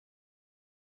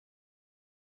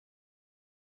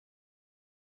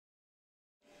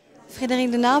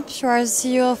Frédéric de Narp, you are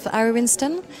CEO of Harry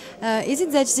Winston. Is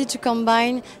it that easy to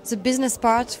combine the business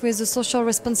part with the social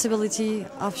responsibility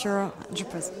of your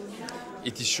enterprise?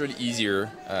 It is surely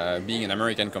easier being an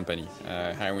American company.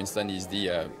 Harry Winston is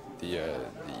the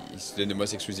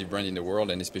most exclusive brand in the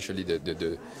world, and especially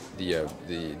the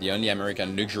only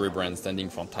American luxury brand standing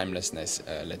for timelessness,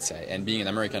 let's say. And being an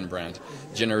American brand,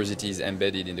 generosity is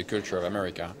embedded in the culture of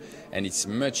America, and it's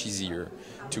much easier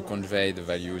to convey the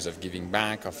values of giving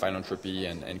back, of philanthropy,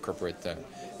 and corporate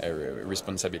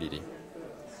responsibility.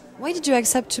 Why did you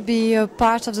accept to be a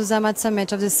part of the Zermatt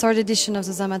Summit, of the third edition of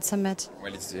the Zermatt Summit?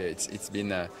 Well, it's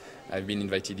been I've been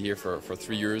invited here for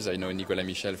 3 years. I know Nicolas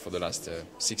Michel for the last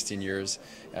 16 years,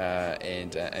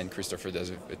 and Christopher does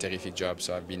a terrific job.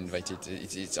 So I've been invited.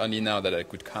 It's only now that I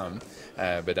could come,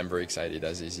 but I'm very excited.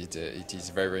 As is it is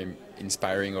very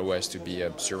inspiring always to be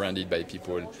surrounded by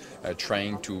people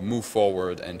trying to move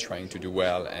forward and trying to do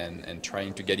well and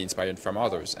trying to get inspired from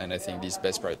others. And I think this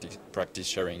best practice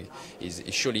sharing is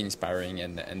surely inspiring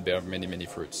and bear many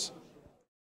fruits.